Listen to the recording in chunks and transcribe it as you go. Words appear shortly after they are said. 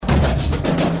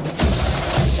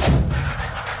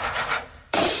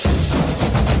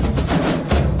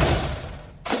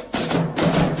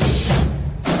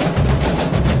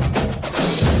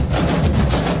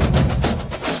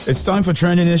It's time for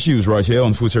Trending Issues right here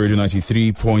on Futa Radio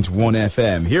 93.1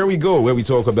 FM. Here we go, where we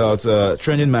talk about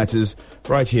trending matters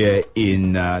right here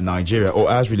in Nigeria, or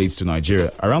as relates to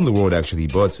Nigeria, around the world actually,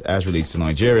 but as relates to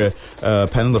Nigeria. A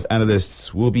panel of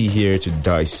analysts will be here to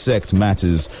dissect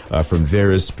matters from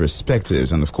various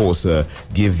perspectives and, of course,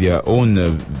 give their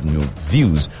own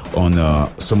views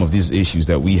on some of these issues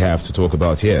that we have to talk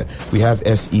about here. We have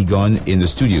S.E. Gunn in the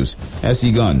studios.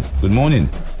 S.E. Gunn, good morning.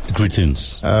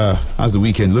 Greetings. How's the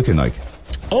weekend looking like?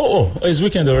 Oh, it's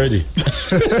weekend already.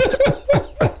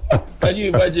 Can you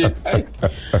imagine?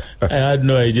 I had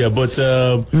no idea. But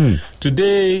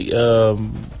today,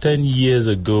 10 years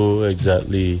ago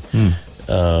exactly,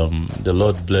 the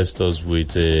Lord blessed us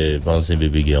with a bouncing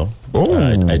baby girl. Oh.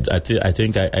 I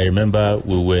think I remember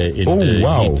we were in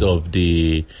heat of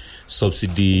the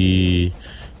subsidy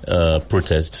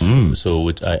protest. So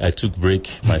I took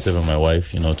break, myself and my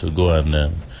wife, to go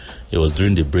and it was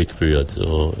during the break period.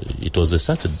 So it was a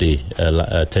Saturday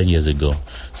 10 years ago.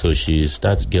 So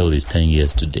that girl is 10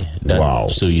 years today. Wow.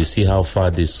 So you see how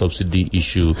far this subsidy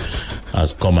issue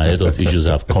has come, and a lot of issues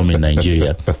have come in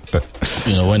Nigeria.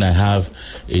 When I have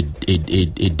a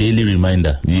daily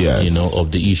reminder, yes,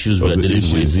 of the issues we're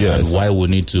dealing with, yes, and why we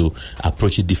need to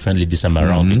approach it differently this time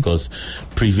around, because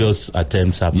previous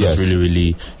attempts have not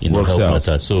really, helped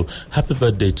matters. So happy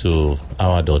birthday to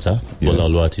our daughter, Bola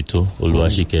Oluwatito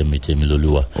Oluwashike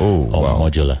Mitemiloluwa,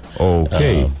 Mojola.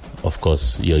 Okay. Of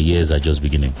course, your years are just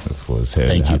beginning. Of course.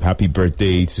 Thank you. Happy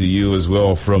birthday to you as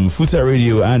well from Futa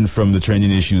Radio and from the Trending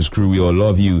Issues crew. We all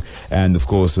love you. And, of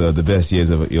course, the best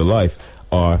years of your life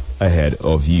are ahead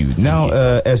of you. Now,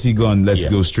 S.E. Gunn, let's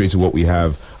go straight to what we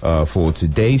have for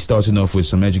today, starting off with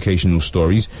some educational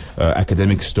stories,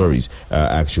 academic stories,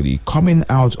 actually, coming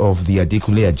out of the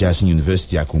Adekunle Ajasin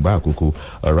University, Akumba Akoko,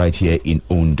 right here in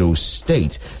Ondo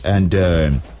State. And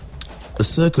a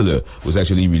circular was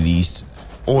actually released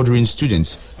ordering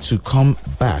students to come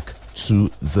back to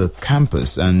the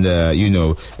campus, and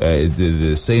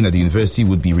the saying that the university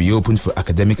would be reopened for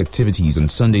academic activities on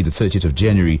Sunday the 30th of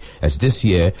January as this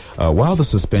year, while the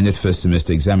suspended first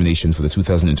semester examination for the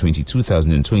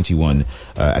 2020-2021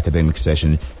 academic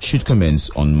session should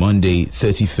commence on Monday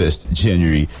 31st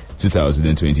January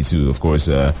 2022, of course,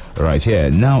 right here.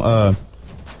 Now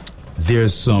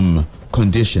there's some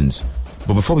conditions.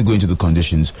 But before we go into the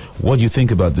conditions, what do you think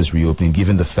about this reopening,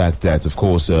 given the fact that, of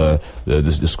course, the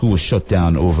school was shut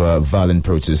down over violent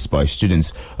protests by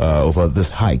students over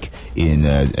this hike in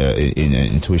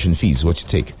tuition fees? What's your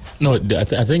take? No, I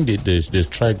think the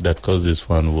strike that caused this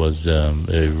one was a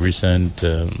recent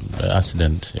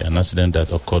accident. An accident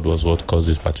that occurred was what caused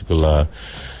this particular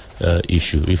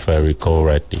issue, if I recall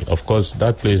rightly. Of course,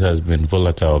 that place has been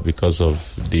volatile because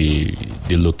of the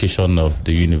location of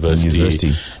the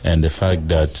university and the fact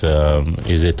that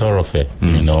it's a thoroughfare,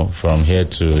 from here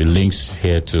to links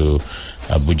here to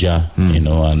Abuja,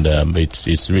 and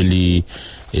it's really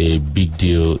a big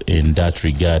deal in that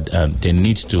regard, and they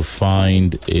need to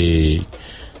find a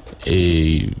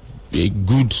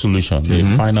good solution,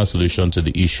 a final solution to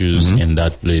the issues in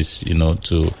that place,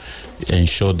 to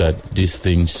ensure that these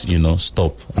things,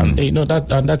 stop. And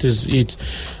that is it.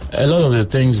 A lot of the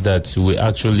things that we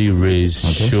actually raise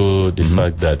show the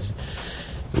fact that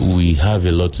we have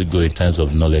a lot to go in terms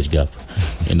of knowledge gap.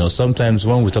 Sometimes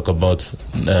when we talk about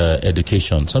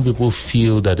education, some people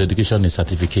feel that education is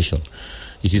certification.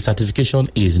 You see, certification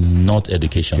is not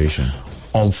education.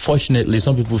 Unfortunately,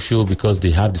 some people feel because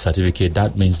they have the certificate,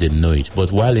 that means they know it.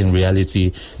 But while in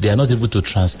reality, they are not able to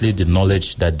translate the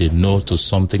knowledge that they know to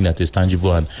something that is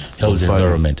tangible and helps the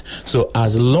environment. So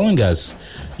as long as,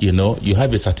 you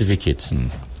have a certificate,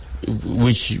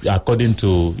 which according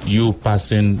to you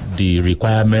passing the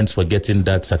requirements for getting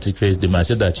that certificate, they might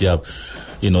say that you have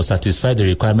satisfy the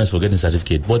requirements for getting a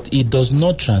certificate, but it does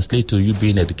not translate to you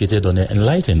being educated or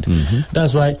enlightened.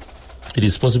 That's why it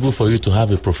is possible for you to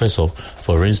have a professor,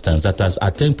 for instance, that has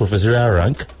attained professorial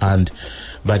rank, and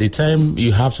by the time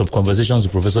you have some conversations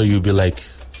with the professor, you'll be like,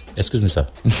 excuse me, sir,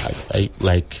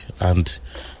 and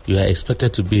you are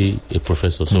expected to be a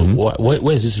professor. So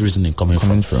where is this reasoning coming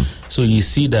from? So you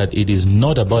see that it is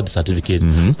not about the certificate,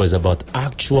 but it's about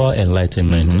actual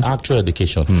enlightenment, actual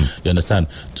education, you understand,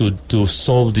 to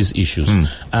solve these issues.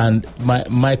 And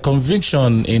my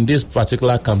conviction in this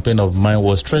particular campaign of mine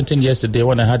was strengthened yesterday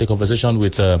when I had a conversation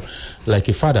with a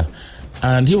father.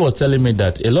 And he was telling me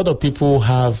that a lot of people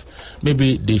have,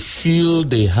 maybe they feel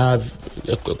they have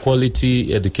a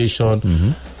quality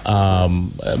education,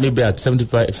 maybe at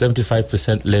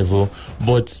 75% level,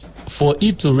 but for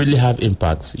it to really have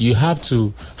impact, you have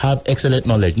to have excellent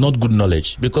knowledge, not good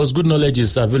knowledge, because good knowledge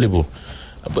is available.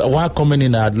 But while coming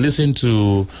in, I had listened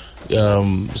to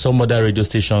some other radio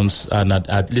stations, and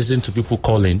I'd listened to people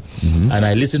calling, and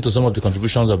I listened to some of the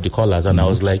contributions of the callers, and I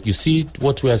was like, you see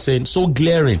what we are saying? So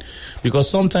glaring, because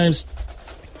sometimes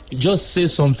just say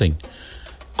something.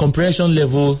 Comprehension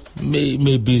level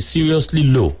may be seriously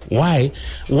low. Why?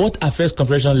 What affects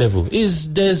comprehension level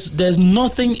is there's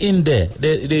nothing in there.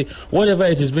 Whatever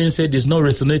it is being said is not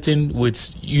resonating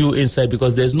with you inside,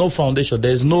 because there's no foundation,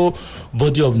 there's no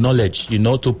body of knowledge,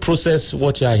 to process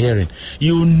what you are hearing.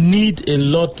 You need a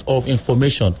lot of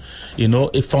information,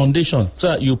 a foundation, so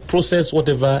that you process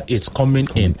whatever is coming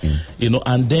in,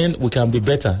 and then we can be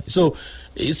better. So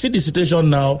you see the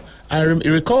situation now. I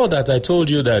recall that I told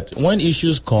you that when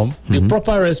issues come, the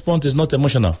proper response is not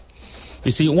emotional.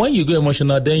 You see, when you go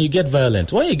emotional, then you get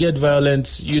violent. When you get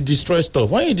violent, you destroy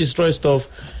stuff. When you destroy stuff,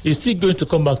 it's still going to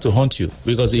come back to haunt you.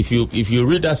 Because if you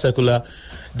read that circular,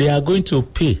 they are going to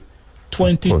pay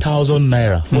 20,000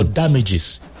 naira for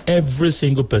damages. Every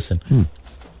single person.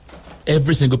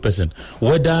 Every single person.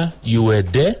 Whether you were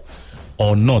there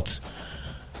or not.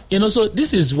 So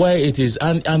this is why it is,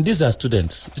 and these are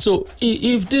students. So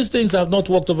if these things have not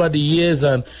worked over the years,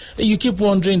 and you keep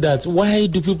wondering that, why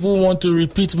do people want to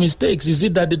repeat mistakes? Is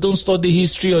it that they don't study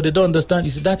history or they don't understand?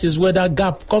 You see, that is where that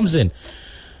gap comes in.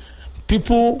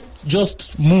 People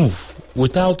just move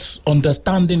without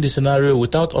understanding the scenario,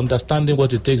 without understanding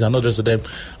what it takes, and not the rest of them.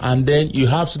 And then you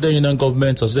have student union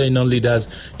governments or student union leaders,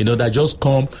 that just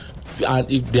come,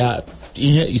 and if they are,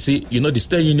 you see, the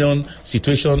student union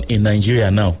situation in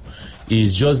Nigeria now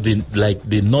is just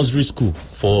the nursery school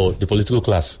for the political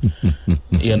class.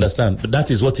 You understand? But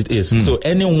that is what it is. So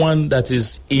anyone that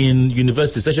is in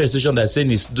university, tertiary institution that's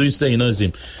saying is doing student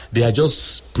unionism, they are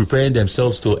just preparing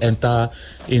themselves to enter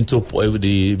into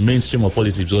the mainstream of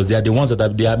politics, because they are the ones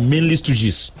that they are mainly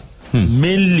stooges.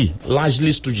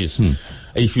 Largely stooges.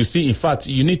 If you see, in fact,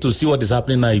 you need to see what is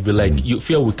happening now. You'll be like,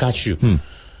 fear will catch you.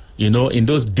 In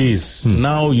those days,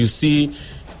 now you see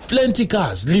plenty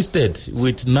cars listed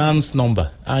with NAN's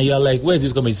number, and you're like, where is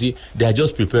this coming? You see, they are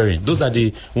just preparing. Those are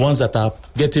the ones that are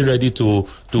getting ready to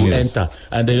enter.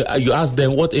 And then you ask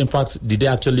them, what impact did they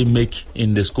actually make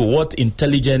in the school? What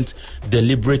intelligent,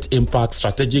 deliberate impact,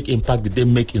 strategic impact did they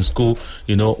make in school,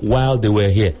 while they were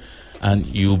here? And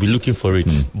you'll be looking for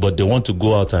it, but they want to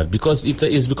go out, and because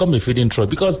it's become a feeding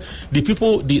trough. Because the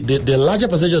people, the larger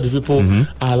percentage of the people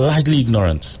are largely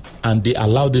ignorant, and they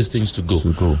allow these things to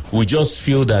go. We just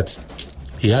feel that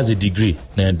he has a degree,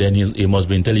 then he must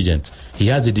be intelligent. He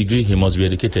has a degree, he must be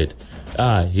educated.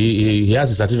 He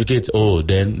has a certificate. Oh,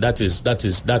 then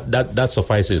that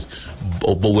suffices.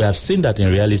 But we have seen that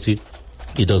in reality,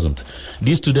 it doesn't.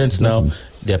 These students now,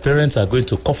 their parents are going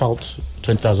to cough out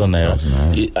 20,000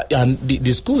 naira. And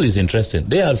the school is interesting.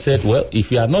 They have said, well,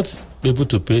 if you are not able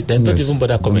to pay, then don't even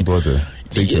bother coming.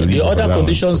 The other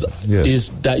conditions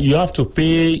is that you have to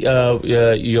pay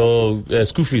your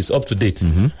school fees up to date.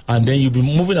 And then you'll be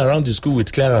moving around the school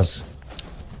with clearance.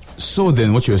 So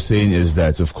then what you're saying is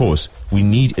that, of course, we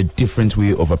need a different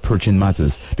way of approaching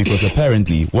matters, because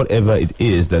apparently whatever it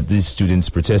is that these students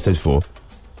protested for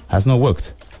has not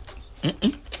worked.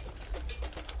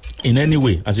 In any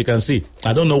way, as you can see.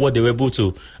 I don't know what they were able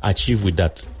to achieve with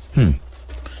that.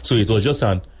 So it was just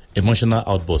an emotional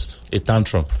outburst, a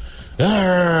tantrum. We're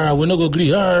not going to agree.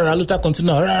 Aluta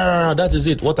continue. That is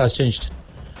it. What has changed?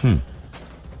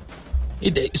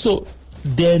 So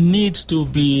there needs to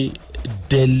be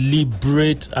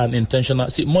deliberate and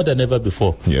intentional. See, more than ever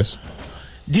before. Yes.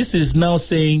 This is now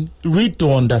saying, read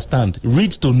to understand,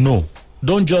 read to know.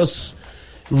 Don't just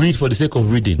read for the sake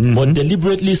of reading, but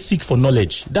deliberately seek for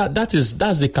knowledge. That's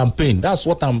the campaign. That's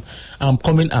what I'm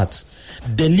coming at.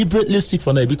 Deliberately seek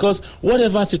for knowledge, because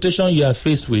whatever situation you are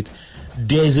faced with,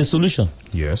 there is a solution.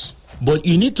 Yes. But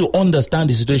you need to understand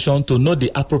the situation to know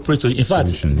the appropriate solution. In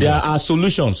fact, there are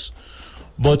solutions,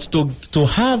 but to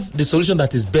have the solution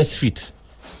that is best fit,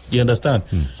 you understand,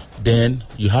 then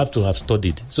you have to have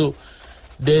studied. So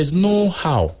there's no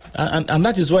how, and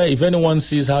that is why, if anyone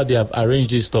sees how they have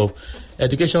arranged this stuff,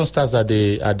 education starts at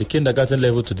the kindergarten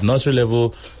level, to the nursery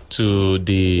level, to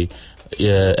the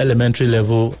elementary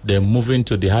level, then moving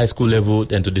to the high school level,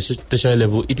 then to the tertiary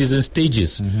level. It is in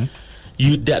stages.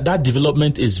 That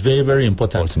development is very, very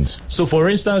important. So, for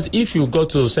instance, if you go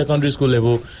to secondary school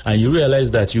level and you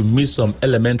realize that you miss some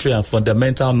elementary and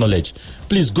fundamental knowledge,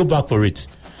 please go back for it.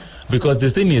 Because the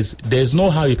thing is, there's no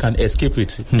how you can escape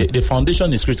it. The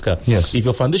foundation is critical. Yes. If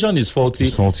your foundation is faulty,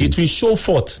 it will show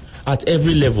forth at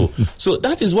every level. So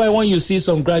that is why when you see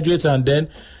some graduates and then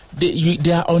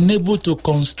they are unable to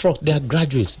construct, they are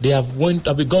graduates. They have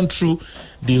gone through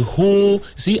the whole.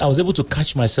 See, I was able to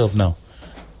catch myself now.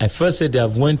 I first said they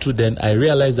have went through, then I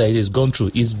realized that it is gone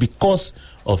through. It's because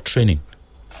of training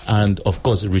and, of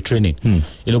course, retraining.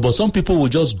 But some people will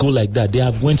just go like that. They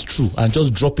have went through and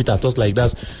just drop it at us like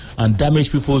that and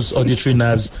damage people's auditory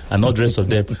nerves and all the rest of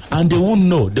them. And they won't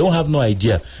know. They won't have no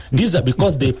idea. These are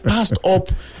because they passed up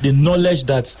the knowledge,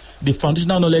 that's the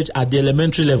foundational knowledge at the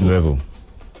elementary level.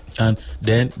 And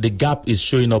then the gap is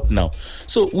showing up now.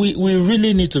 So we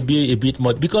really need to be a bit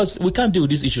more, because we can't deal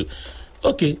with this issue.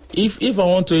 Okay, if I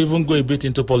want to even go a bit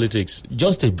into politics,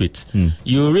 just a bit,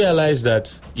 you realize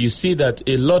that, you see that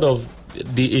a lot of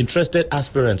the interested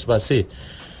aspirants, per se,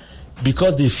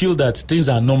 because they feel that things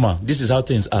are normal, this is how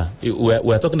things are.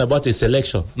 We're talking about a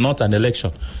selection, not an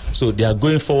election. So they are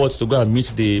going forward to go and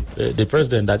meet the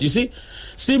president. That, you see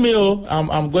me,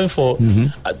 I'm going for.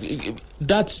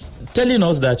 That's telling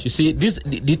us that, you see, this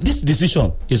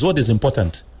decision is what is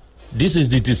important. This is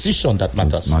the decision that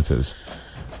matters.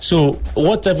 So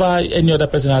whatever any other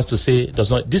person has to say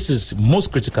does not. This is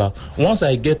most critical. Once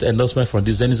I get endorsement from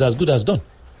this, then it's as good as done.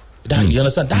 You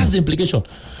understand? That's the implication.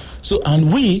 So,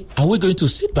 and are we going to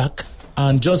sit back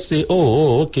and just say,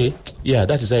 oh, okay, yeah,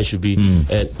 that is how it should be.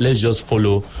 Let's just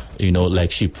follow,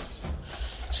 like sheep.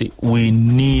 See, we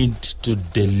need to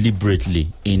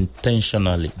deliberately,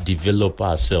 intentionally develop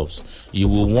ourselves. You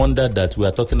will wonder that we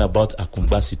are talking about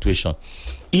Akungba situation.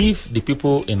 If the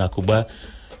people in Akungba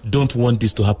don't want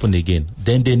this to happen again,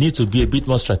 then they need to be a bit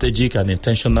more strategic and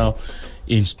intentional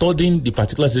in studying the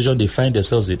particular situation they find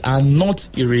themselves in, and not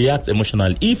react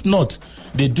emotionally. If not,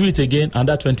 they do it again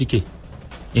under 20K.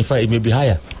 In fact, it may be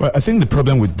higher. Well, I think the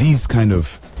problem with these kind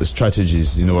of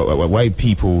strategies, why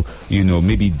people,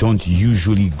 maybe don't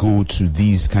usually go to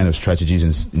these kind of strategies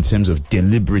in terms of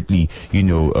deliberately,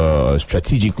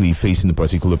 strategically facing a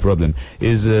particular problem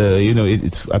is,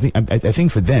 I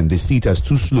think for them, they see it as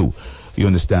too slow. You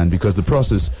understand? Because the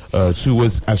process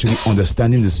towards actually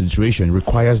understanding the situation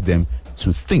requires them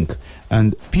to think.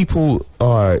 And people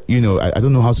are, I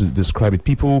don't know how to describe it.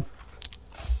 People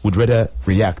would rather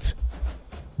react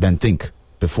than think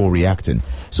before reacting.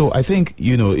 So I think,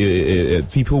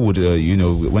 people would,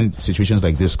 when situations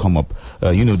like this come up,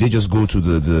 they just go to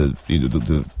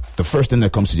the first thing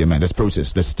that comes to their mind. Let's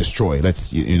protest, let's destroy,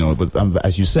 let's, but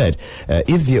as you said,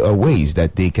 if there are ways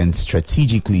that they can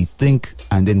strategically think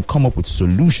and then come up with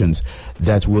solutions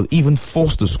that will even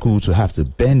force the school to have to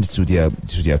bend to their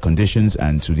conditions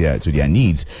and to their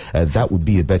needs, that would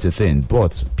be a better thing.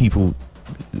 But people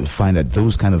find that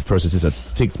those kind of processes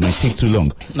might take too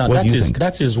long. Now,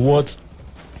 that is what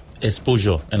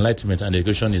exposure, enlightenment, and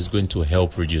education is going to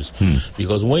help reduce.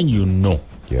 Because when you know,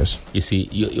 yes, you see,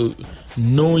 you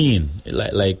knowing,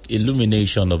 like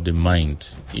illumination of the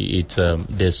mind,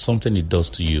 there's something it does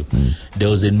to you. There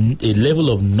was a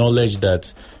level of knowledge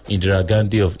that Indira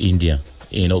Gandhi of India,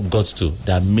 got to,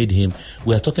 that made him.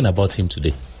 We are talking about him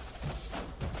today.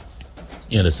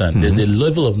 You understand? There's a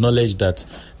level of knowledge that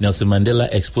Nelson Mandela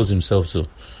exposed himself to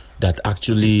that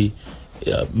actually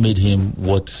made him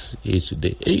what he is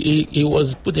today. He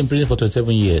was put in prison for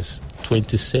 27 years.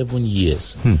 27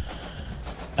 years.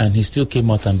 And he still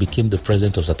came out and became the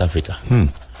president of South Africa.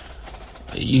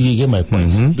 You get my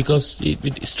point? Because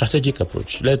it's strategic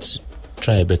approach. Let's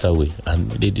try a better way.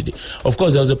 And they did it. Of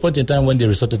course, there was a point in time when they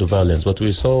resorted to violence, but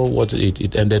we saw what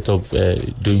it ended up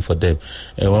doing for them.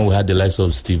 When we had the likes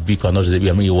of Steve Biko and others,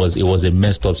 it was a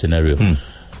messed up scenario.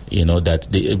 That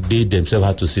they themselves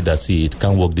had to see that, it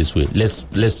can't work this way.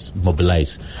 Let's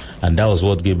mobilize. And that was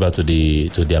what gave birth to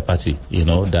their party,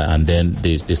 and then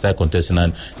they started contesting,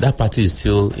 and that party is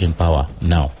still in power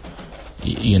now.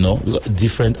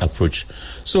 Different approach.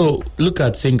 So look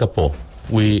at Singapore.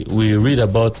 We read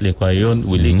about Lee Kuan Yew,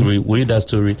 we read that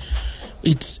story.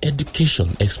 It's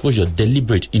education, exposure,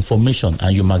 deliberate information,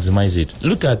 and you maximize it.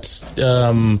 Look at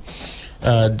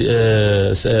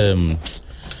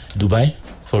Dubai,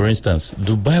 for instance.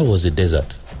 Dubai was a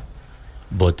desert,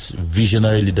 but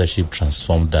visionary leadership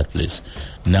transformed that place.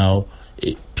 Now,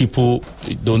 people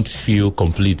don't feel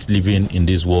complete living in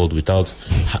this world without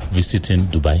visiting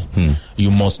Dubai. You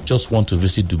must just want to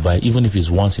visit Dubai, even if it's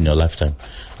once in your lifetime,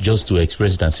 just to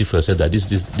experience it and see for yourself that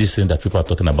this thing that people are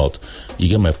talking about. You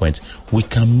get my point? We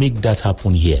can make that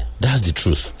happen here. That's the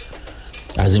truth.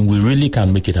 As in, we really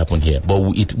can make it happen here, but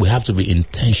we have to be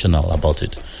intentional about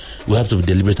it. We have to be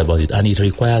deliberate about it, and it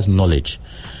requires knowledge.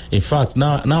 In fact,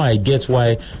 now I get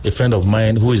why a friend of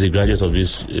mine who is a graduate of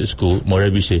this school,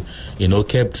 Morebise,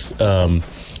 kept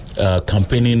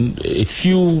campaigning a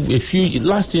few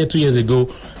last year, 2 years ago,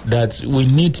 that we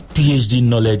need PhD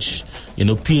knowledge,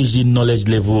 PhD knowledge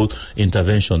level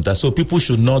intervention. So people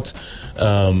should not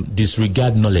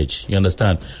disregard knowledge. You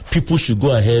understand? People should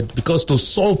go ahead, because to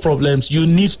solve problems, you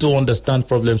need to understand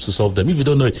problems to solve them. If you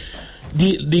don't know it,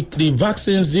 the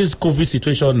vaccines, this COVID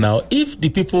situation now, if the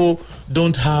people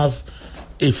don't have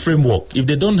a framework, if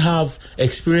they don't have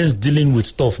experience dealing with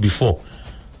stuff before,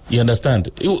 you understand,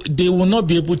 they will not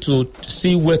be able to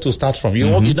see where to start from.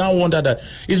 You don't wonder that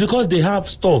it's because they have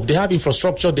stuff, they have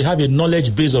infrastructure, they have a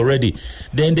knowledge base already.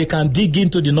 Then they can dig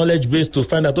into the knowledge base to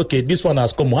find out, okay, this one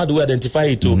has come. How do we identify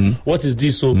it? What is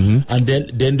this? So, and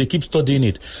then they keep studying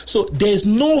it. So there's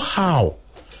no how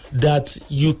that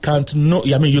you can't know.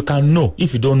 I mean, you can know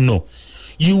if you don't know.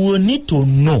 You will need to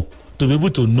know to be able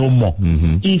to know more.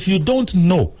 If you don't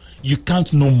know, you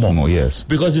can't know more. Yes.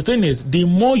 Because the thing is, the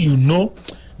more you know,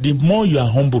 the more you are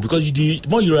humble, because the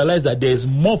more you realize that there's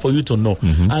more for you to know,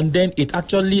 and then it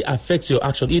actually affects your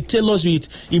action. It tailors you,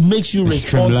 it makes you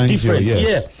respond different,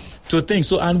 to things.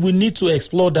 So, and we need to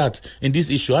explore that in this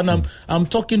issue. And I'm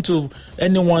talking to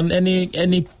anyone,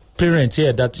 any parent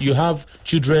here that you have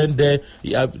children there,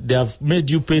 they have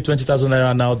made you pay 20,000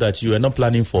 naira now that you are not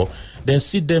planning for. Then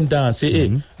sit them down and say,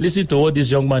 hey, listen to what this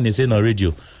young man is saying on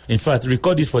radio. In fact,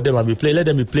 record it for them and let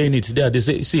them be playing it there. They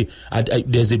say, see,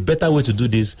 there's a better way to do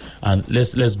this, and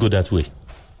let's go that way.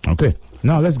 Okay.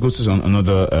 Now let's go to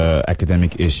another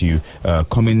academic issue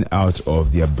coming out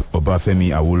of the Obafemi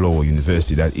Awolowo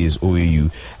University, that is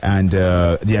OAU, and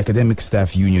the Academic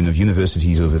Staff Union of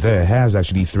Universities over there has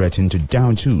actually threatened to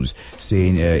down tools,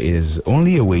 saying it is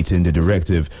only awaiting the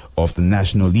directive of the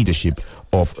national leadership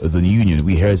of the union.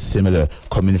 We heard similar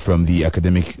coming from the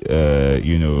Academic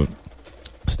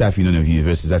Staff Union of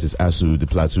Universities, that is ASU, the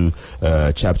Plateau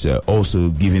chapter,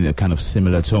 also giving a kind of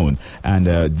similar tone. And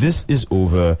this is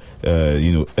over,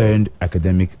 earned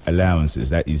academic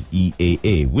allowances, that is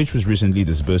EAA, which was recently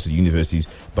disbursed to universities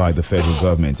by the federal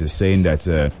government, is saying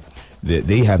that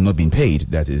they have not been paid.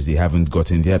 That is, they haven't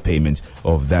gotten their payment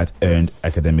of that earned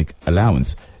academic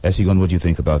allowance. Esigon, what do you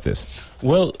think about this?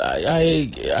 Well,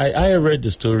 I read the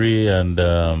story, and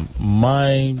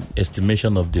my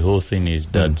estimation of the whole thing is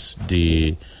that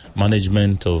the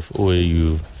management of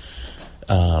OAU,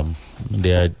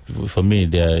 they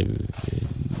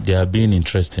are being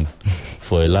interesting,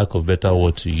 for a lack of better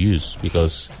word to use,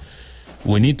 because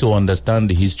we need to understand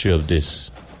the history of this.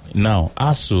 Now,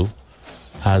 ASU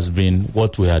has been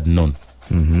what we had known.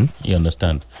 You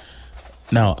understand?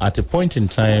 Now, at a point in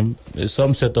time,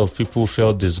 some set of people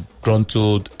felt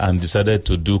disgruntled and decided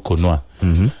to do Konwa.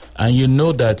 And you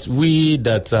know that we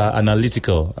that are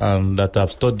analytical and that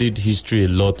have studied history a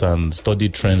lot and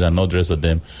studied trends and all the rest of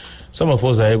them, some of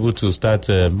us are able to start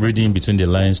reading between the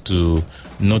lines to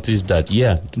notice that,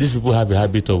 these people have a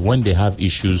habit of, when they have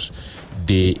issues,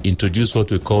 they introduce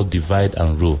what we call divide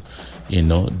and rule. You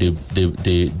know,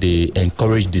 they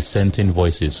encourage dissenting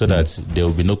voices so that there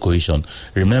will be no cohesion.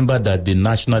 Remember that the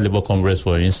National Labour Congress,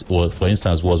 for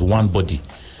instance, was one body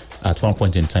at one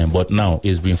point in time, but now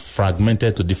it's been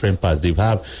fragmented to different parts. They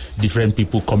have different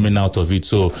people coming out of it.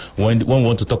 So when we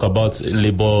want to talk about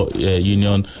labor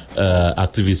union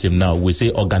activism now, we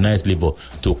say organized labor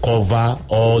to cover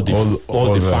all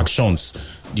the factions,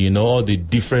 all the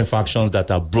different factions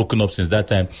that are broken up since that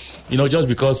time. Just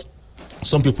because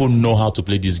some people know how to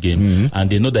play this game, and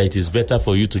they know that it is better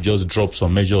for you to just drop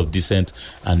some measure of dissent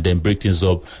and then break things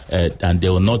up, and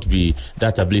there will not be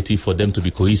that ability for them to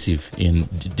be cohesive in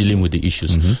dealing with the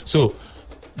issues. So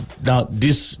now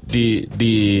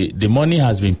the money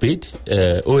has been paid.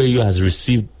 OAU has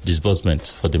received disbursement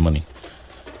for the money.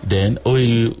 Then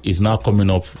OAU is now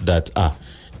coming up that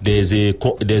there's a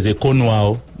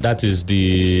Konwa, that is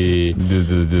the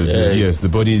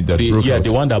body that broke out.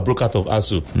 The one that broke out of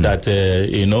ASU. That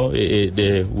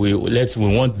we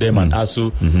want them and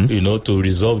ASU, to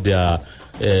resolve their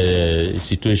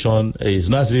situation. It's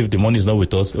not as if the money is not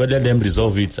with us. But let them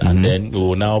resolve it, and then we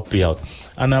will now pay out.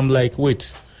 And I'm like,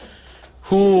 wait,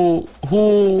 who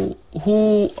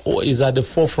is at the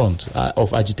forefront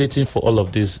of agitating for all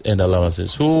of these end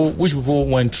allowances? Which people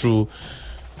went through?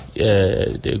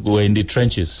 They were in the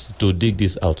trenches to dig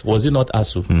this out. Was it not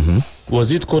ASU?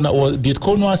 Was it Konwa? Did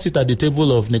Konwa sit at the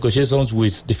table of negotiations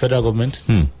with the federal government?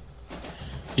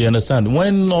 You understand?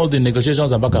 When all the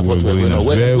negotiations and back and forth were going on,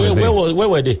 where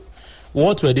were they?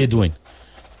 What were they doing?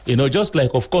 Just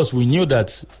like, of course, we knew that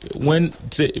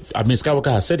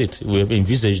Skywalker has said it, we have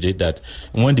envisaged it, that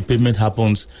when the payment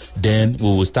happens, then we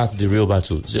will start the real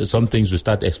battle. Some things will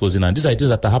start exposing, and these are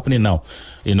things that are happening now.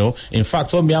 In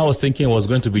fact, for me, I was thinking it was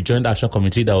going to be Joint Action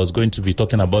Committee that was going to be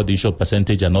talking about the issue of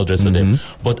percentage and all the rest of them.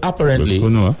 But apparently,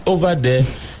 over there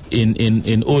in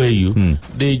OAU,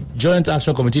 the Joint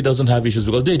Action Committee doesn't have issues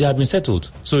because they have been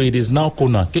settled. So it is now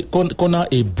Kona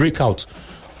a breakout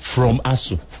from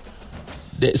ASU.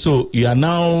 So you are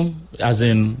now, as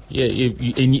in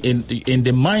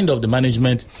the mind of the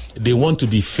management, they want to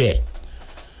be fair.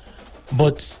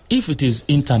 But if it is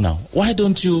internal, why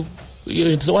don't you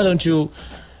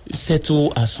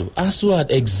settle ASU? ASU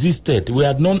had existed. We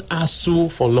had known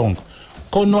ASU for long.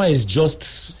 Konwa is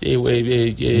just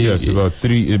yes, about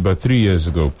 3 years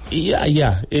ago.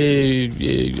 Yeah.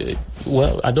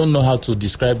 Well, I don't know how to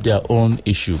describe their own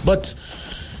issue, but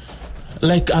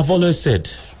like I've always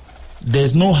said,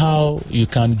 there's no how you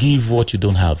can give what you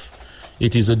don't have.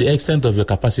 It is to the extent of your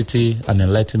capacity and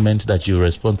enlightenment that you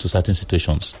respond to certain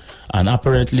situations. And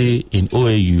apparently in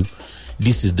OAU,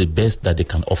 this is the best that they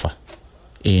can offer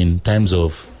in terms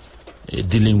of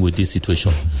dealing with this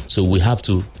situation. So we have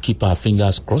to keep our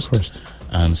fingers crossed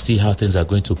and see how things are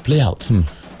going to play out.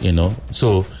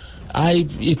 So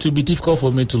it will be difficult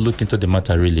for me to look into the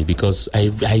matter really, because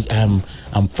I'm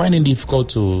finding it difficult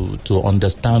to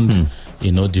understand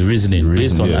the reasoning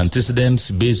based on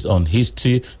antecedents, based on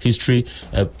history,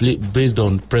 based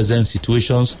on present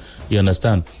situations, you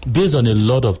understand, based on a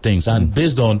lot of things, and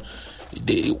based on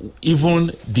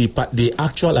even the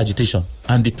actual agitation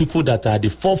and the people that are at the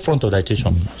forefront of the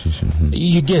agitation.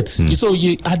 You get so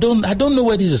I don't know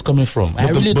where this is coming from. I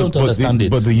really don't understand it.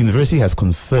 But the university has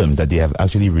confirmed that they have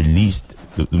actually released.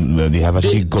 They have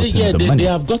actually gotten the money. They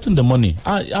have gotten the money.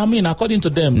 I mean, according to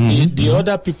them, the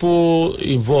other people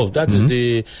involved, that is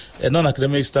the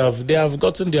non-academic staff, they have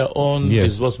gotten their own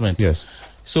disbursement. Yes.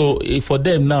 So for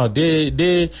them now,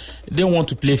 they want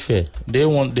to play fair. They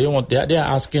are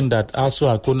asking that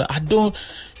ASU Akuna. I don't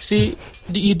see.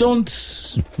 You don't.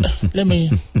 Let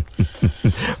me.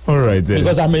 All right then.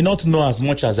 Because I may not know as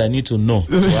much as I need to know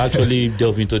to actually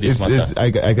delve into this matter.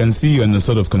 I can see you in a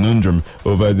sort of conundrum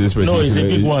over this. No, it's a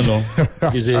big one. No,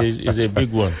 it's a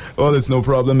big one. Well, it's no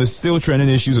problem. It's still trending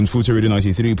issues on Futa Radio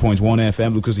 93.1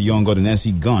 FM. Lucas the Young God and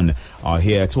Essie Gunn are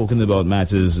here talking about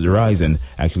matters rising,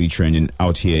 actually trending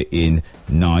out here in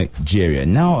Nigeria.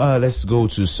 Now, let's go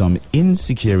to some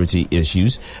insecurity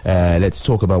issues. Let's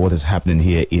talk about what is happening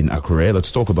here in Akure.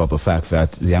 Let's talk about the fact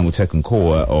that the Amotekun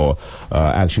Corps are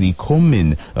actually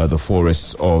combing the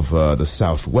forests of the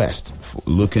southwest,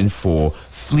 looking for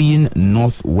fleeing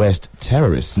northwest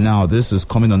terrorists. Now, this is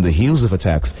coming on the heels of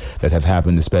attacks that have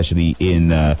happened, especially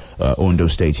in Ondo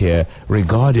State here,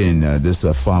 regarding this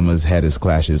farmers' herders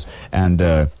clashes.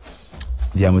 And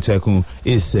the Amotekun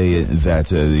is saying that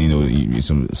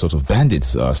some sort of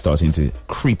bandits are starting to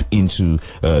creep into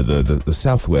the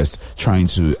southwest, trying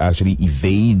to actually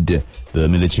evade the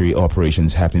military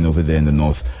operations happening over there in the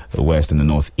northwest and the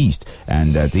northeast,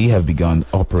 and they have begun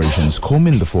operations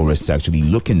combing the forests, actually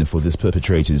looking for these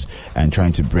perpetrators and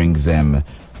trying to bring them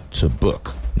to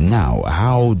book. Now,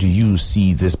 how do you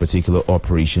see this particular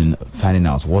operation fanning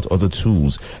out? What other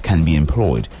tools can be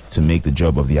employed to make the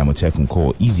job of the Amotekun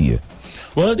Corps easier?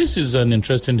 Well, this is an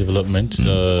interesting development,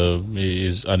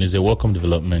 is a welcome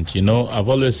development. I've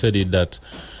always said it that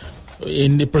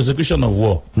in the prosecution of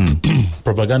war,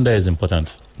 propaganda is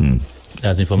important.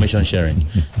 As information sharing,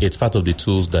 it's part of the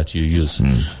tools that you use.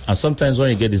 And sometimes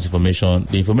when you get this information,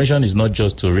 the information is not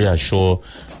just to reassure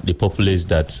the populace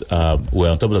that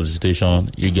we're on top of the situation,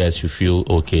 you guys should feel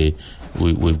okay,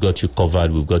 we've got you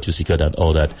covered, we've got you secured and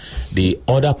all that. The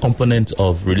other component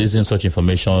of releasing such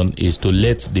information is to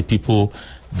let the people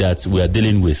that we are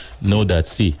dealing with know that,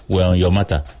 see, we're on your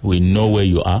matter, we know where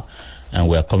you are, and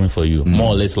we are coming for you. More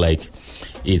or less like,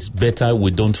 it's better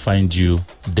we don't find you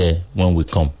there when we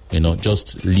come.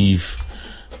 Just leave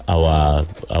our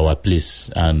place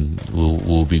and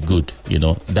we'll be good.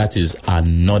 That is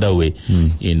another way,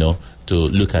 to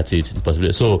look at it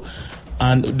possibly. So,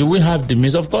 and do we have the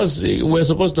means? Of course, we're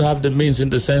supposed to have the means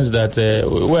in the sense that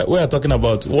we are talking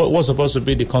about what was supposed to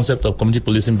be the concept of community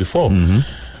policing before.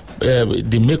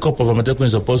 The makeup of Amotekun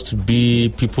is supposed to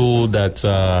be people that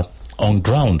are on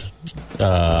ground,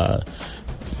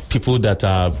 people that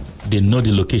they know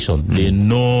the location, they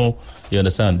know, you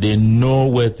understand, they know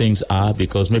where things are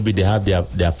because maybe they have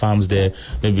their farms there,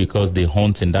 maybe because they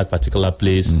hunt in that particular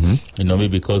place, maybe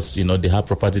because, they have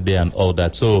property there and all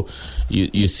that. So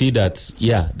you see that,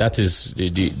 that is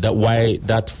that why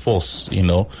that force,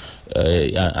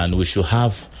 and we should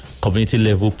have community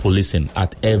level policing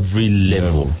at every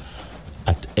level,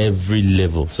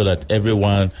 so that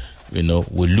everyone,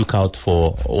 we look out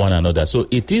for one another. So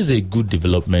it is a good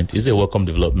development, it's a welcome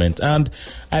development, and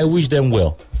I wish them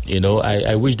well.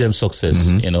 I wish them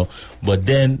success, but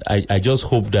then I just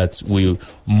hope that we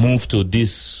move to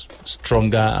these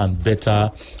stronger and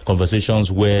better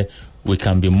conversations where we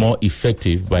can be more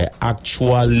effective by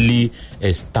actually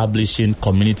establishing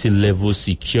community level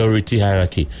security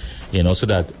hierarchy, so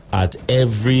that at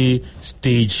every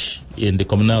stage in the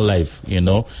communal life, in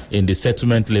the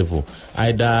settlement level,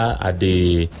 either at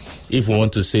the, if we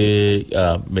want to say,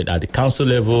 at the council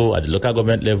level, at the local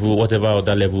government level, whatever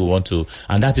other level we want to.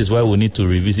 And that is why we need to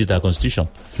revisit our constitution.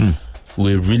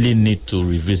 We really need to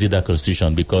revisit that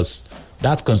constitution, because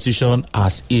that constitution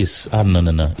as is,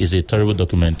 is a terrible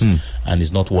document and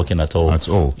is not working at all.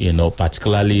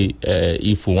 Particularly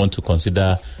if we want to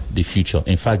consider the future.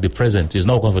 In fact, the present is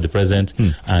not working for the present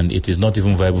and it is not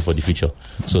even viable for the future.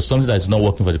 So something that is not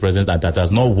working for the present and that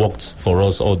has not worked for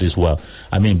us all this while.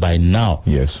 I mean, by now,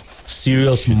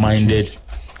 serious-minded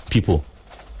people,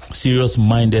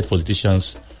 serious-minded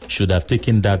politicians should have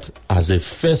taken that as a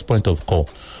first point of call.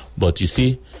 But you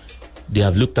see, they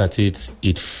have looked at it,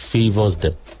 it favors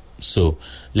them. So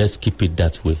let's keep it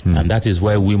that way. And that is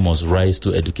why we must rise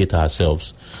to educate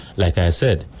ourselves. Like I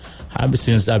said,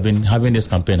 since I've been having this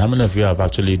campaign, how many of you have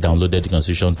actually downloaded the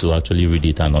Constitution to actually read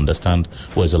it and understand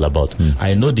what it's all about?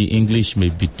 I know the English may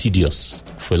be tedious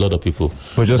for a lot of people.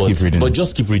 But keep reading. But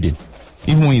just keep reading.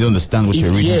 Even when you don't understand what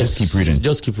you're reading, just keep reading.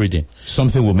 Just keep reading.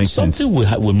 Something will make sense.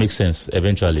 Something will make sense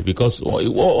eventually. Because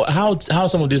how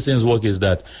some of these things work is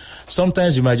that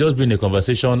sometimes you might just be in a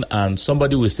conversation and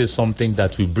somebody will say something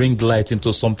that will bring light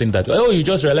into something that, you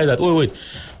just realize that,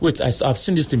 wait, I've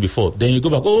seen this thing before. Then you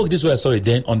go back, this way I saw it.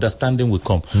 Then understanding will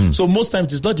come. So most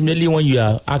times it's not merely when you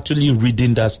are actually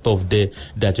reading that stuff there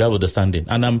that you have understanding.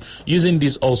 And I'm using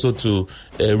this also to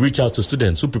reach out to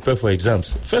students who prepare for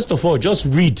exams. First of all, just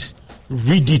read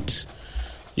it.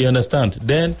 You understand?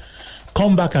 Then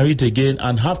come back and read again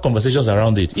and have conversations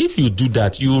around it. If you do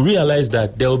that, you will realize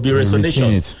that there will be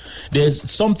resonation.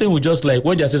 There's something we just like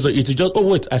when they say so, it's just,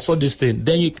 wait, I saw this thing.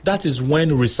 Then that is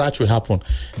when research will happen.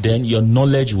 Then your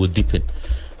knowledge will deepen.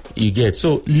 You get?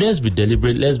 So let's be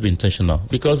deliberate, let's be intentional,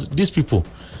 because these people,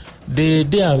 they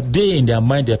in their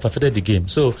mind, they have perfected the game.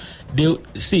 So they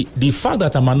see the fact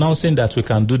that I'm announcing that we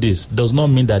can do this does not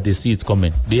mean that they see it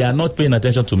coming. They are not paying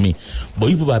attention to me, but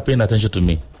you people are paying attention to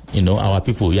me. Our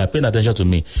people, you are paying attention to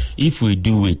me. If we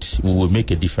do it, we will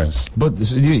make a difference. But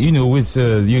with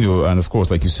and of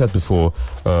course, like you said before,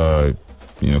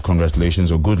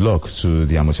 congratulations or good luck to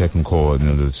the Amotekun Corps,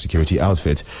 the security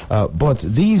outfit. But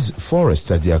these forests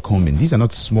that they are combing, these are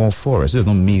not small forests. These are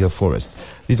not mega forests.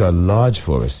 These are large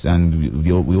forests, and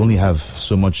we only have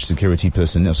so much security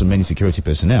personnel, so many security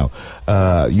personnel.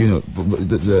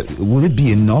 Will it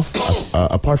be enough?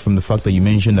 Apart from the fact that you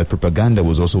mentioned that propaganda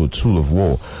was also a tool of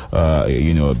war,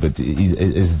 but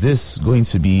is this going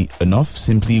to be enough?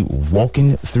 Simply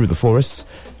walking through the forests?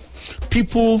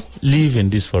 People live in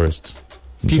this forest.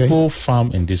 People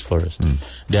farm in this forest.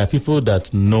 There are people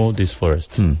that know this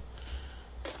forest.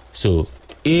 So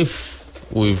if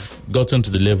we've gotten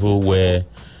to the level where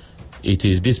it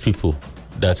is these people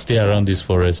that stay around this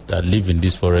forest, that live in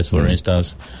this forest, for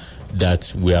instance,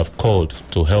 that we have called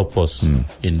to help us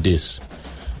in this.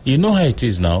 You know how it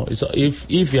is now. It's,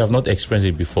 if you have not experienced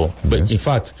it before, but in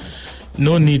fact,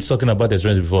 no need talking about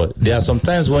experience before. There are some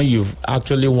times when you've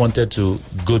actually wanted to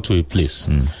go to a place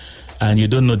and you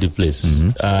don't know the place.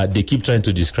 They keep trying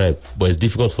to describe, but it's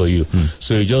difficult for you.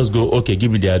 So you just go, okay,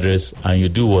 give me the address, and you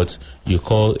do what? You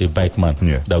call a bike man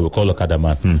that we call Okada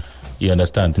man. You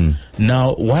understand?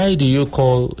 Now, why do you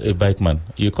call a bike man?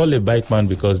 You call a bike man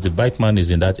because the bike man is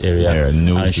in that area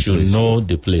and should know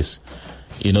the place.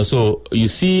 So you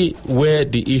see where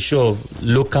the issue of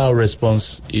local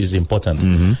response is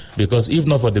important. Because if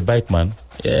not for the bike man,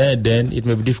 then it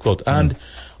may be difficult. And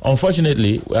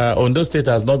unfortunately, Ondo State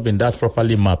has not been that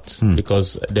properly mapped,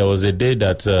 because there was a day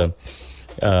that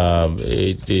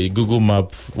the Google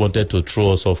map wanted to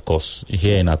throw us off course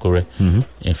here in Akure.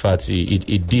 In fact,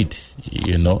 it did.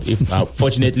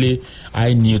 Fortunately,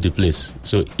 I knew the place.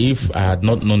 So if I had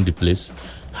not known the place,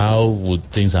 how would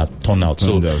things have turned out?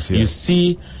 You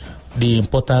see the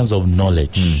importance of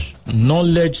knowledge.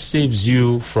 Knowledge saves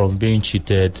you from being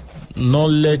cheated.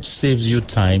 Knowledge saves you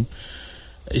time.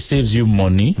 It saves you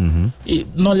money.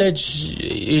 Knowledge,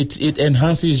 it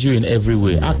enhances you in every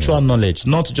way. Actual knowledge,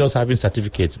 not just having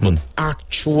certificates, but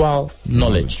actual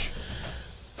knowledge.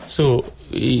 So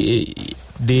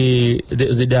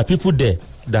there are people there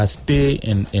that stay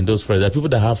in those forests. There are people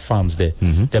that have farms there.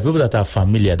 There are people that are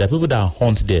familiar. There are people that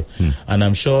hunt there. And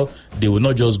I'm sure they will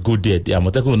not just go there. The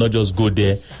Amotekun will not just go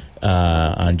there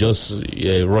and just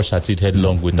rush at it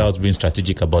headlong without being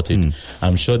strategic about it.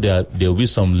 I'm sure there will be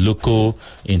some local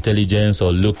intelligence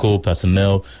or local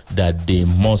personnel that they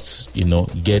must,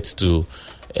 get to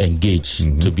engage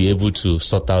to be able to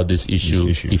sort out this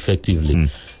issue effectively.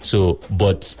 So,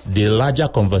 but the larger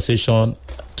conversation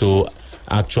to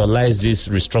actualize this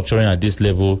restructuring at this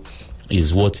level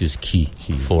is what is key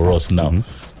for us now.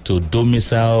 to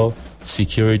domicile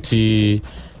security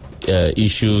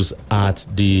issues at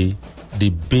the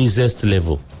basest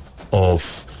level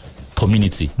of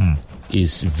community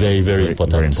is very, very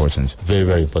important. Very important. Very,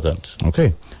 very important.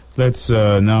 Okay. Let's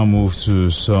now move to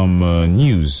some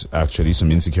news, actually,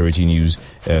 some insecurity news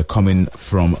coming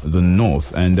from the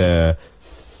north. And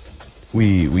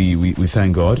we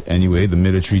thank God. Anyway, the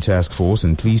military task force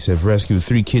and police have rescued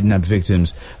 3 kidnapped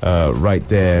victims right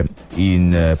there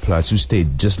in Plateau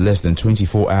State, just less than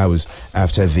 24 hours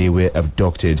after they were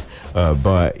abducted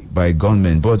by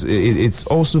gunmen. But it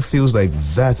also feels like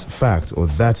that fact or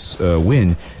that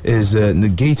win is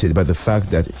negated by the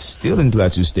fact that still in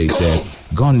Plateau State, there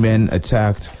gunmen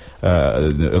attacked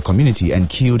a community and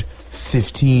killed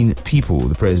 15 people.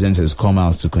 The president has come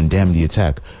out to condemn the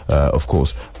attack, of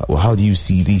course. Well, how do you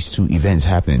see these two events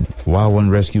happening? While one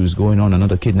rescue is going on,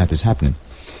 another kidnap is happening.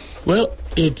 Well,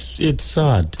 it's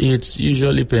sad. It's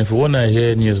usually painful. When I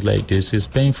hear news like this, it's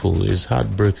painful. It's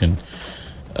heartbreaking.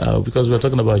 Because we're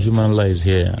talking about human lives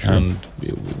here. True. And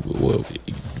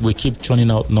we keep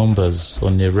churning out numbers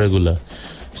on a regular.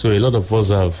 So a lot of us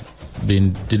have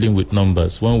been dealing with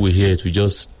numbers. When we hear it, we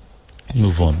just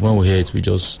move on. When we hear it, we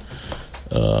just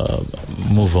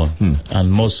move on.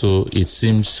 And more so, it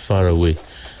seems far away.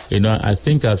 I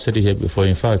think I've said it here before.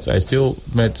 In fact, I still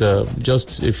met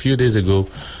just a few days ago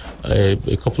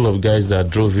a couple of guys that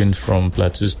drove in from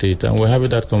Plateau State, and we're having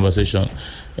that conversation.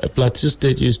 Plateau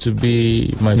State used to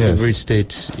be my favorite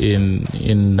state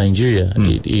in Nigeria.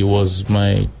 It was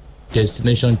my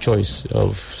destination choice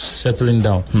of settling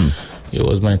down. It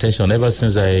was my intention ever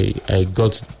since I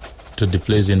got to the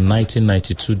place in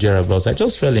 1992 thereabouts. I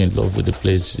just fell in love with the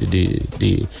place.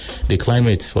 The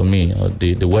climate for me, or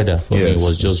the weather for me,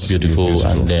 was just beautiful,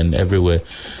 and then everywhere.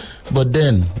 But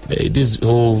then this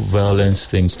whole violence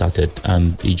thing started,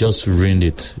 and it just ruined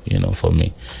it, for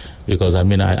me. Because I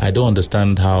don't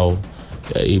understand how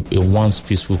a once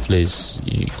peaceful place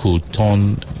could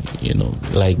turn,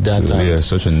 like that. Yeah,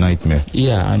 such a nightmare.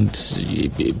 Yeah, and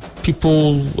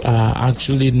people are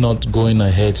actually not going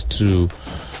ahead to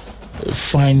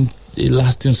find a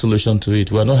lasting solution to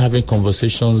it. We're not having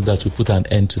conversations that will put an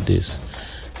end to this.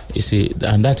 You see,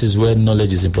 and that is where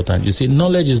knowledge is important. You see,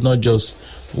 knowledge is not just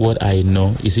what I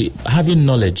know. You see, having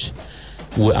knowledge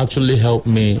will actually help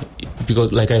me,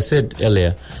 because like I said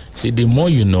earlier, see, the more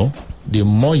you know, the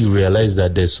more you realize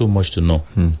that there's so much to know.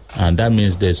 And that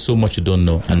means there's so much you don't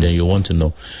know, and then you want to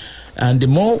know. And the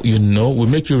more you know will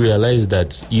make you realize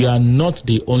that you are not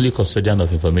the only custodian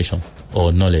of information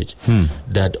or knowledge,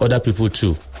 that other people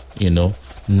too, know.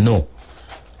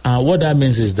 And what that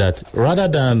means is that rather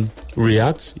than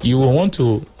react, you will want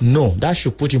to know. That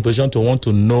should put you in position to want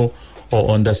to know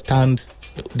or understand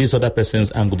this other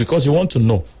person's angle, because you want to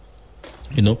know,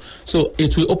 So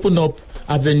it will open up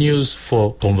avenues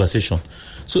for conversation.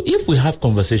 So if we have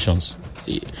conversations,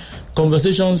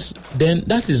 then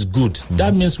that is good.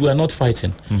 That means we are not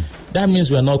fighting. That means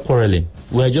we are not quarreling.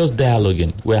 We are just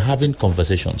dialoguing. We are having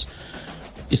conversations.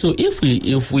 So if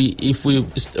we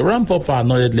ramp up our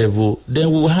knowledge level,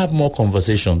 then we will have more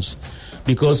conversations,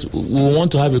 because we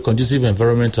want to have a conducive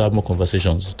environment to have more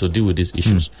conversations to deal with these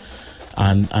issues.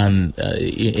 And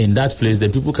in that place,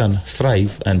 then people can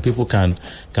thrive, and people can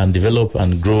develop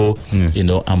and grow,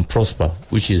 and prosper,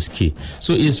 which is key.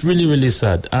 So it's really, really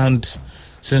sad. And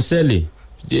sincerely,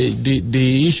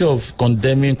 the issue of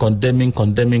condemning.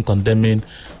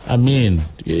 I mean,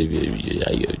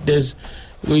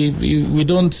 we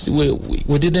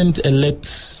didn't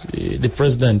elect the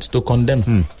president to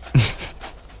condemn.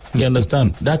 You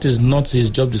understand? That is not his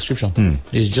job description.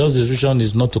 His job description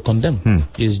is not to condemn.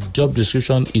 His job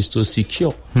description is to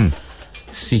secure.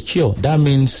 Secure. That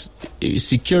means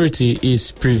security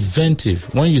is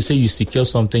preventive. When you say you secure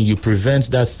something, you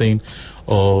prevent that thing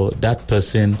or that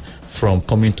person from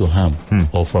coming to harm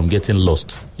or from getting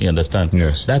lost. You understand?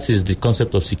 Yes. That is the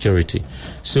concept of security.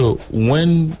 So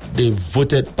when they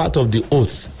voted, part of the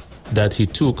oath that he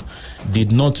took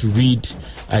did not read,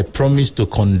 I promise to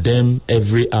condemn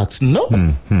every act. No.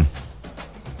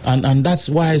 And that's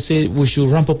why I say we should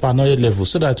ramp up our knowledge level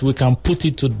so that we can put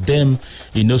it to them,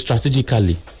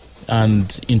 strategically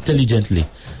and intelligently,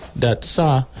 that,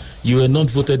 sir, you were not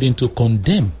voted in to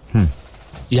condemn.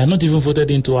 You are not even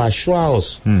voted in to assure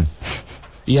us.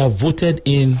 You are voted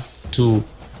in to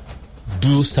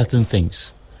do certain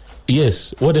things.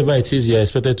 Yes, whatever it is you are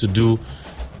expected to do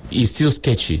is still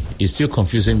sketchy. It's still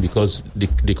confusing, because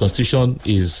the Constitution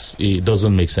it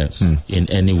doesn't make sense in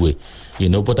any way,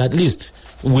 But at least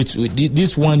with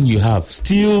this one you have,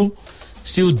 still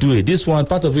do it. This one,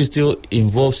 part of it still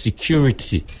involves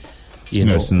security.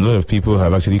 Yes, and a lot of people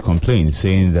have actually complained,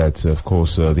 saying that, of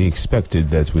course, they expected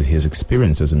that with his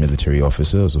experience as a military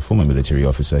officer, as a former military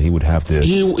officer, he would have the...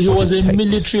 He was a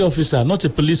military officer, not a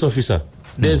police officer.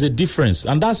 There's a difference.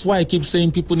 And that's why I keep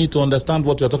saying people need to understand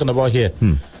what we're talking about here.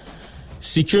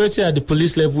 Security at the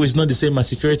police level is not the same as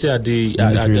security at the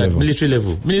military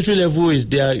level. Military level is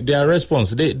their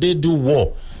response. They do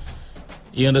war.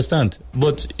 You understand?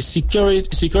 But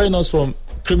securing us from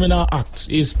criminal acts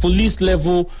is police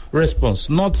level response,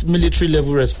 not military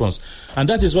level response. And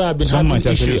that is why I've been Some having might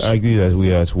issues. actually argue that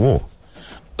we are at war.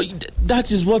 That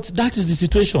is the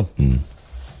situation.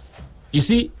 You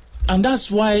see, and that's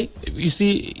why, you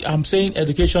see, I'm saying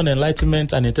education,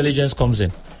 enlightenment, and intelligence comes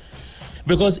in.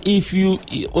 Because have you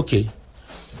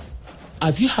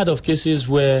heard of cases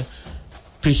where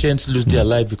patients lose their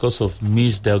life because of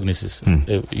misdiagnosis?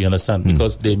 You understand?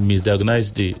 Because they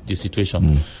misdiagnosed the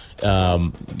situation.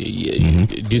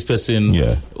 This person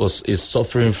is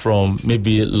suffering from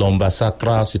maybe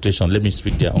lumbosacral situation. Let me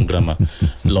speak their own grammar.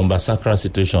 Lumbosacral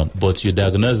situation, but you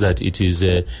diagnose that it is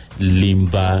a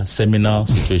lumboseminal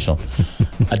situation.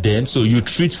 And then, so you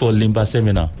treat for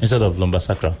lumboseminal instead of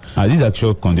lumbosacral. Are these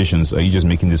actual conditions? Are you just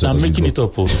making this up? I'm making it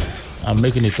up. I'm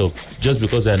making it up just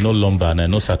because I know lumbar and I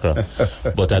know sacral,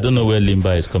 but I don't know where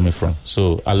lumbar is coming from.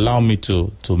 So allow me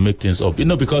to make things up.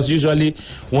 Because usually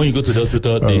when you go to the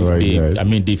hospital,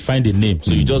 they find a name.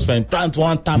 So you just find plant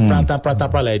one, plant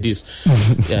like this.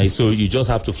 So you just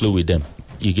have to flow with them.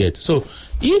 You get. So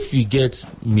if you get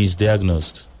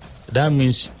misdiagnosed, that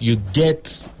means you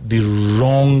get the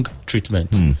wrong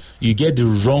treatment. You get the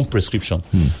wrong prescription.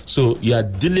 So you are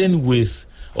dealing with,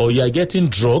 or you are getting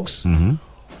drugs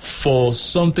for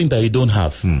something that you don't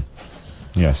have.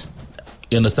 Yes.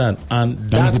 You understand? And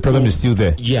that means the problem is still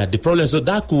there. Yeah, the problem. So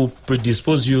that could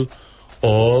predispose you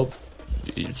or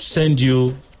send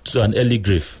you to an early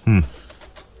grave.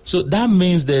 So that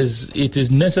means it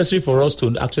is necessary for us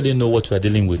to actually know what we are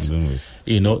dealing with,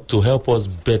 to help us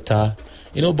better.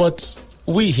 But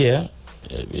we here,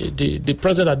 the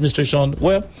present administration,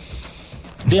 well,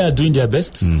 they are doing their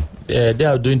best. They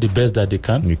are doing the best that they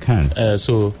can. You can.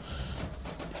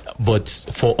 But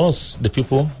for us, the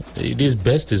people, this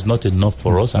best is not enough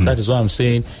for us. And that is why I'm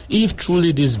saying, if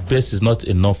truly this best is not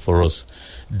enough for us,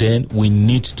 then we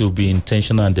need to be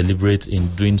intentional and deliberate in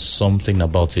doing something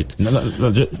about it.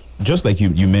 No, just like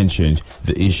you mentioned,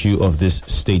 the issue of this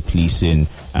state policing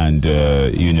and,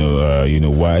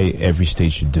 why every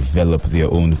state should develop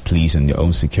their own police and their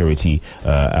own security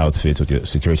outfit or their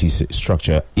security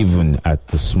structure, even at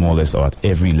the smallest or at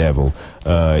every level.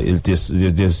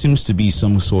 There seems to be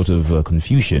some sort of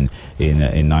confusion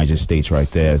in Niger State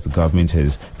right there, as the government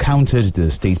has countered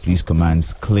the State Police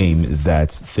Command's claim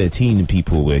that 13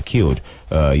 people were killed,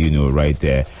 right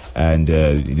there. And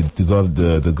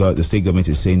the state government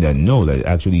is saying that no, that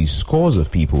actually scores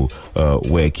of people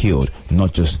were killed,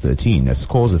 not just 13. That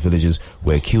scores of villagers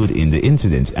were killed in the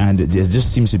incident. And there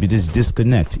just seems to be this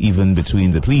disconnect even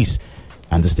between the police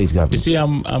and the state government. You see,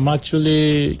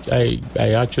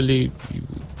 I actually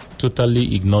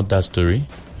totally ignored that story.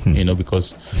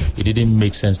 Because it didn't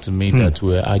make sense to me that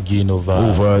we're arguing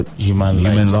over human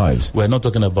lives. We're not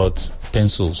talking about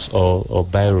pencils or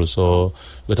biros, or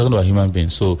we're talking about human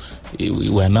beings. So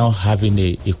we're now having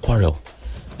a quarrel.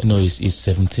 It's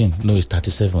 17. No, it's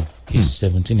 37. It's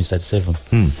 17, it's 37.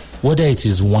 Whether it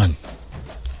is one,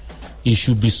 it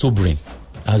should be sobering,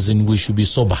 as in we should be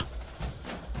sober.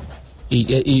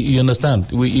 You understand?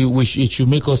 It should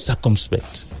make us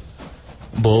circumspect.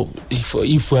 But if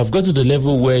we have got to the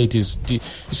level where it is,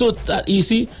 you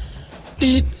see,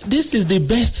 this is the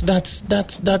best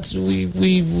that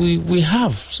we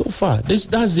have so far. That's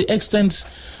the extent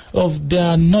of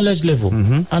their knowledge level,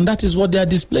 and that is what they are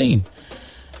displaying.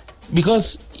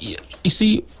 Because you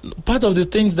see, part of the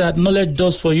things that knowledge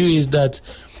does for you is that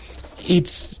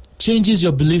it changes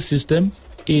your belief system.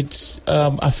 It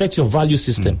affects your value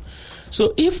system.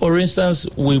 So if, for instance,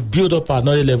 we build up our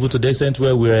knowledge level to the extent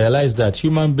where we realize that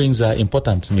human beings are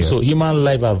important, so human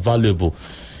life are valuable,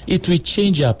 it will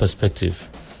change our perspective.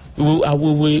 We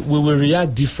will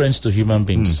react different to human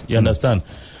beings. You understand?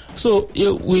 So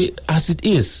we, as it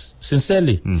is,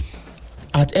 sincerely,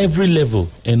 at every level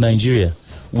in Nigeria,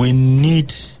 we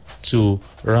need to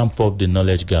ramp up the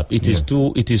knowledge gap. It is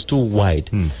too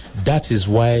wide. That is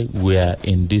why we are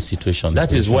in this situation.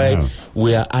 That is why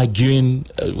we are arguing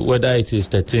whether it is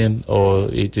 13 or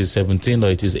it is 17 or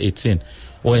it is 18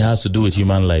 when it has to do with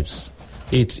human lives.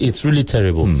 It's really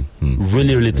terrible,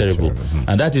 really terrible.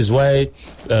 And that is why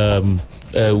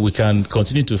we can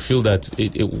continue to feel that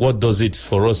what does it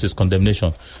for us is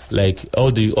condemnation. Like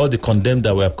all the condemned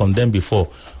that we have condemned before,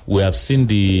 we have seen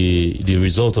the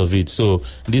result of it. So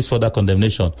this further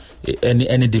condemnation,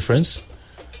 any difference?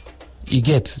 You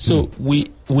get. So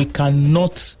we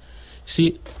cannot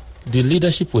see the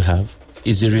leadership we have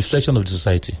is a reflection of the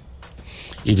society.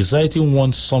 If the society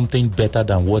wants something better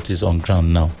than what is on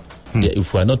ground now,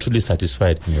 if we are not truly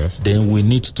satisfied, then we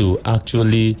need to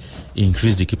actually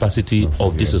increase the capacity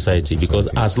of this society. Because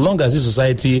as long as this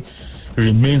society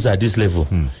remains at this level,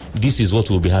 this is what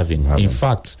we'll be having. In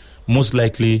fact, most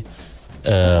likely,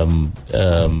 even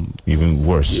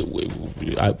worse.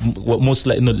 Most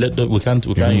likely, no. We can't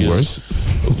use. Worse?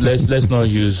 Let's not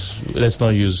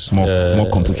use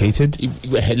more complicated.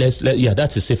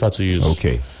 That is safer to use.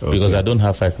 Okay. Because I don't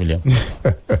have 5 million.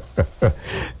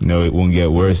 No, it won't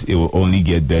get worse. It will only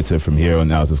get better from here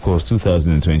on out. Of course,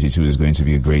 2022 is going to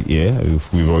be a great year.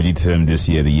 We've already termed this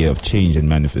year the year of change and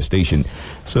manifestation.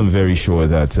 So I'm very sure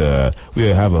that we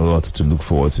have a lot to look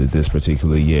forward to this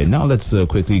particular year. Now let's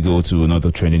quickly go to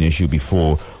another trending issue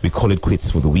before we call it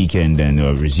quits for the weekend and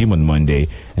resume on Monday.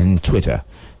 And Twitter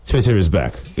is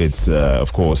back. It's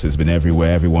of course, it's been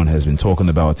everywhere. Everyone has been talking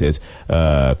about it.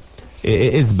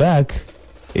 It's back.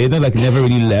 It's not like it never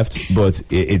really left, but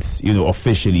it's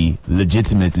officially,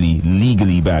 legitimately,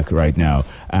 legally back right now.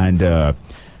 And a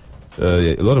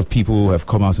lot of people have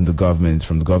come out from the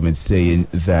government saying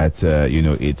that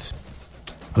it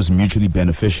was mutually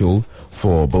beneficial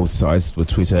for both sides, for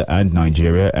Twitter and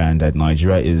Nigeria, and that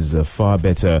Nigeria is far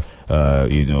better.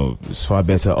 Is far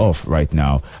better off right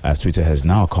now, as Twitter has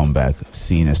now come back,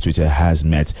 seen as Twitter has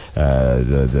met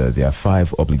there are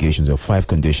 5 obligations or 5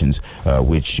 conditions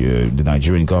which the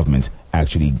Nigerian government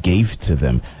actually gave to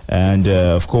them. And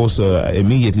of course,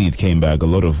 immediately it came back. A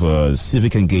lot of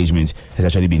civic engagement has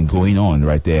actually been going on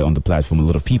right there on the platform. A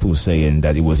lot of people saying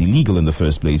that it was illegal in the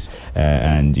first place,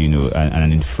 and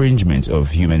an infringement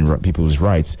of people's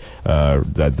rights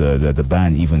that the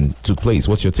ban even took place.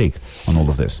 What's your take on all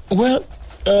of this? Well,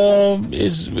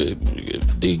 is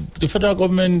the federal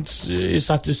government is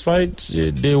satisfied?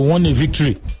 They won a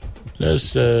victory.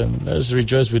 Let's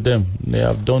rejoice with them. They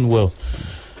have done well.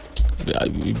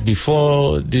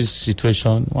 Before this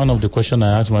situation, one of the questions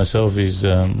I asked myself is,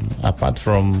 apart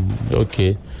from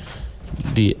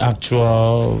the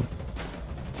actual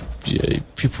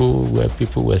people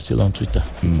were still on Twitter.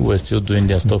 People were still doing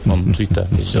their stuff on Twitter.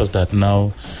 It's just that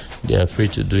now they are free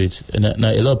to do it. And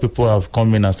now a lot of people have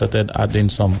come in and started adding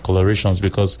some colorations,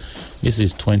 because this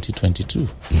is 2022.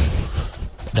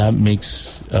 That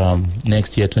makes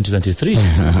next year 2023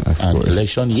 an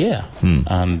election year.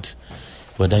 And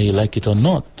whether you like it or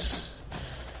not,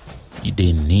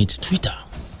 they need Twitter.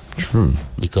 True.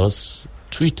 Because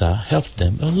Twitter helped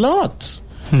them a lot.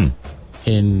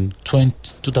 In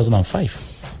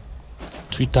 2005.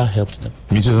 Twitter helped them.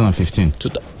 2015.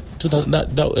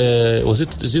 Was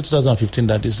it 2015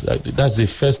 that's the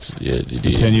first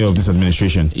the tenure of this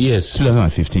administration? Yes.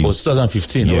 2015. Was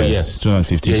 2015? Yes.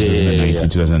 2015, 2019,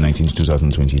 2019 to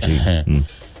 2023.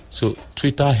 So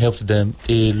Twitter helped them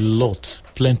a lot,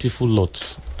 plentiful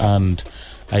lot. And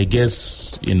I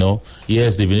guess,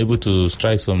 yes, they've been able to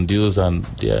strike some deals, and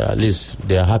at least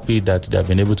they are happy that they have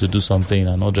been able to do something,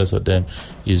 and all the rest of them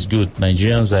is good.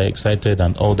 Nigerians are excited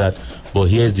and all that. But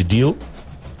here's the deal,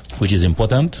 which is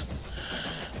important.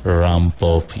 Ramp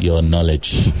up your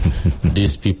knowledge.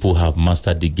 These people have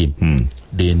mastered the game.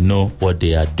 They know what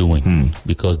they are doing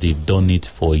because they've done it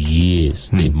for years.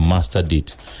 They've mastered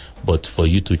it. But for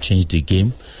you to change the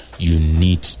game, you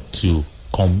need to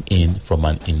come in from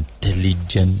an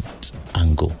intelligent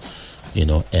angle,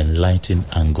 enlightened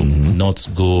angle, not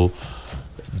go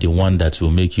the one that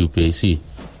will make you pay. See,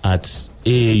 at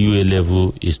AAUA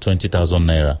level is 20,000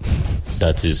 naira.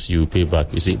 That is, you pay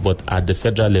back. You see, but at the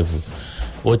federal level,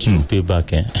 what you pay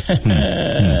back,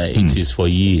 it is for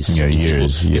years. Yeah,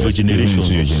 years. It's for generations.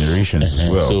 Your generations as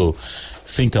well. So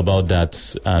think about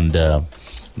that, and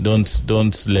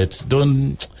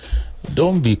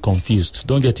don't be confused.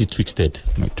 Don't get it twisted.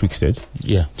 Twisted?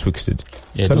 Yeah. Twisted.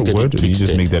 Yeah, is that a word, or you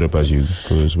just make that up as you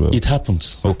go as well? It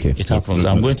happens. Okay. It happens.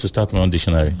 I'm going to start my own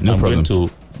dictionary. No problem. I'm going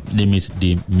to name it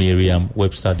the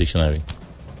Merriam-Webster Dictionary.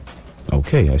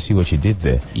 Okay, I see what you did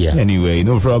there. Yeah. Anyway,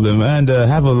 no problem. And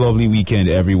have a lovely weekend,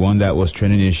 everyone. That was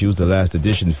Trending Issues, the last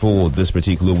edition for this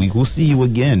particular week. We'll see you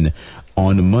again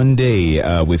on Monday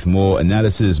with more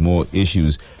analysis, more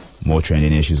issues, more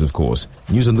trending issues, of course.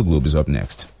 News on the Globe is up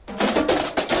next.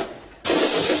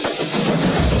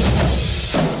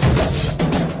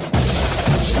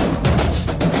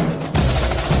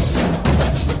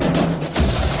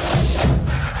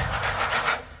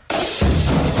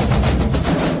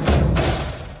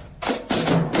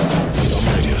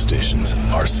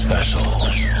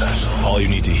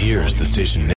 station.